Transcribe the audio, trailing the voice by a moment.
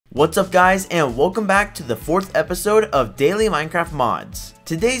What's up guys, and welcome back to the 4th episode of Daily Minecraft Mods.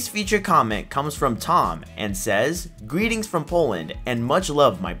 Today's featured comment comes from Tom and says, "Greetings from Poland and much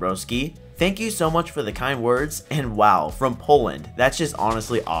love my broski. Thank you so much for the kind words, and wow, from Poland, that's just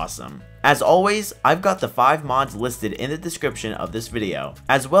honestly awesome." As always, I've got the 5 mods listed in the description of this video,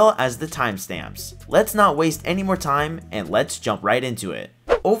 as well as the timestamps. Let's not waste any more time and let's jump right into it.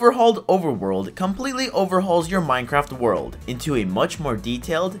 Overhauled Overworld completely overhauls your Minecraft world into a much more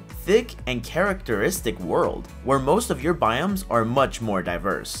detailed, thick, and characteristic world, where most of your biomes are much more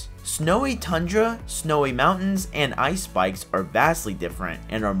diverse. Snowy tundra, snowy mountains, and ice spikes are vastly different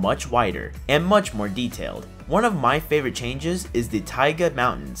and are much wider and much more detailed. One of my favorite changes is the Taiga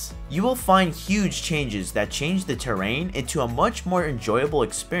Mountains. You will find huge changes that change the terrain into a much more enjoyable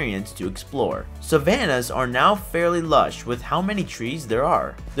experience to explore. Savannas are now fairly lush with how many trees there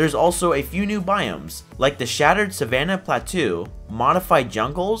are. There's also a few new biomes, like the Shattered Savanna Plateau, modified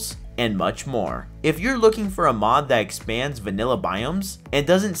jungles, and much more. If you're looking for a mod that expands vanilla biomes and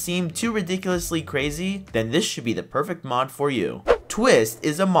doesn't seem too ridiculously crazy, then this should be the perfect mod for you. Twist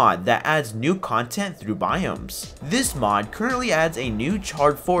is a mod that adds new content through biomes. This mod currently adds a new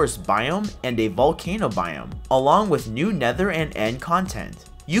charred forest biome and a volcano biome, along with new nether and end content.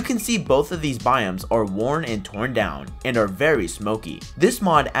 You can see both of these biomes are worn and torn down, and are very smoky. This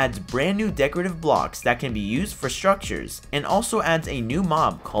mod adds brand new decorative blocks that can be used for structures, and also adds a new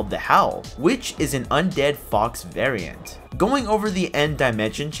mob called the Howl, which is an undead fox variant. Going over the end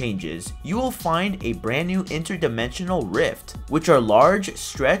dimension changes, you will find a brand new interdimensional rift, which are large,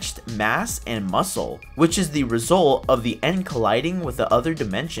 stretched mass and muscle, which is the result of the end colliding with the other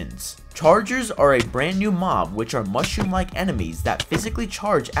dimensions. Chargers are a brand new mob, which are mushroom-like enemies that physically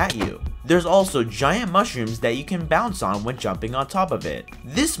charge at you. There's also giant mushrooms that you can bounce on when jumping on top of it.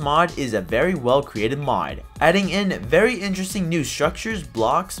 This mod is a very well created mod, adding in very interesting new structures,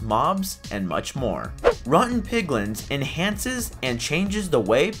 blocks, mobs, and much more. Rotten Piglins enhances and changes the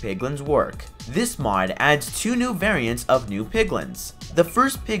way piglins work. This mod adds 2 new variants of new piglins. The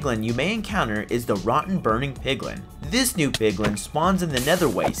first piglin you may encounter is the Rotten Burning Piglin. This new piglin spawns in the nether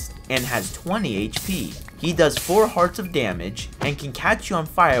waste and has 20 HP. He does 4 hearts of damage and can catch you on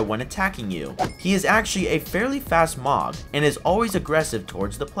fire when attacking you. He is actually a fairly fast mob and is always aggressive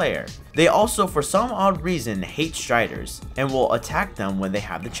towards the player. They also for some odd reason hate striders and will attack them when they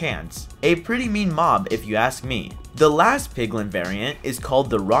have the chance. A pretty mean mob if you ask me. The last piglin variant is called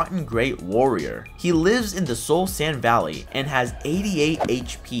the Rotten Great Warrior. He lives in the Soul Sand Valley and has 88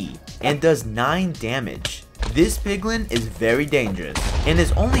 HP and does 9 damage. This piglin is very dangerous and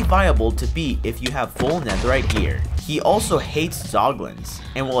is only viable to beat if you have full netherite gear. He also hates zoglins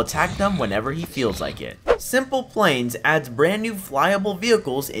and will attack them whenever he feels like it. Simple Planes adds brand new flyable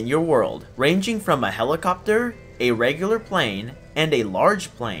vehicles in your world, ranging from a helicopter, a regular plane, and a large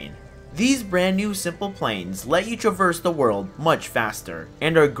plane. These brand new simple planes let you traverse the world much faster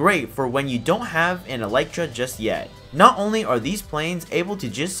and are great for when you don't have an Elytra just yet. Not only are these planes able to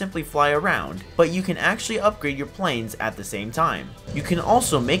just simply fly around, but you can actually upgrade your planes at the same time. You can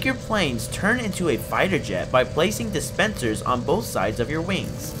also make your planes turn into a fighter jet by placing dispensers on both sides of your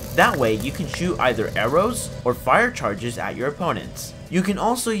wings. That way you can shoot either arrows or fire charges at your opponents. You can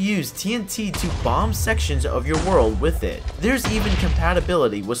also use TNT to bomb sections of your world with it. There's even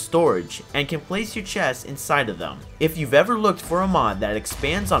compatibility with storage and can place your chests inside of them. If you've ever looked for a mod that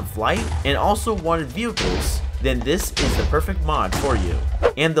expands on flight and also wanted vehicles, then this is the perfect mod for you.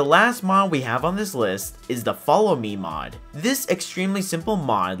 And the last mod we have on this list is the Follow Me mod. This extremely simple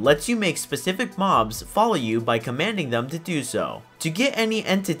mod lets you make specific mobs follow you by commanding them to do so. To get any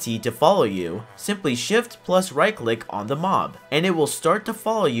entity to follow you, simply shift plus right click on the mob, and it will start to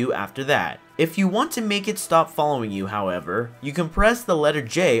follow you after that. If you want to make it stop following you, however, you can press the letter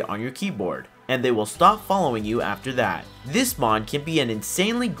J on your keyboard, and they will stop following you after that. This mod can be an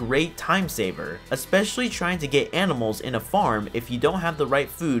insanely great time saver, especially trying to get animals in a farm if you don't have the right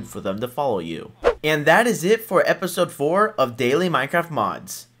food for them to follow you. And that is it for episode 4 of Daily Minecraft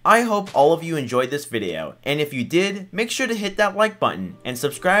Mods. I hope all of you enjoyed this video, and if you did, make sure to hit that like button and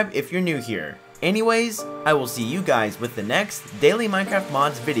subscribe if you're new here. Anyways, I will see you guys with the next Daily Minecraft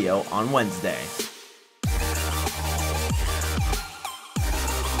Mods video on Wednesday.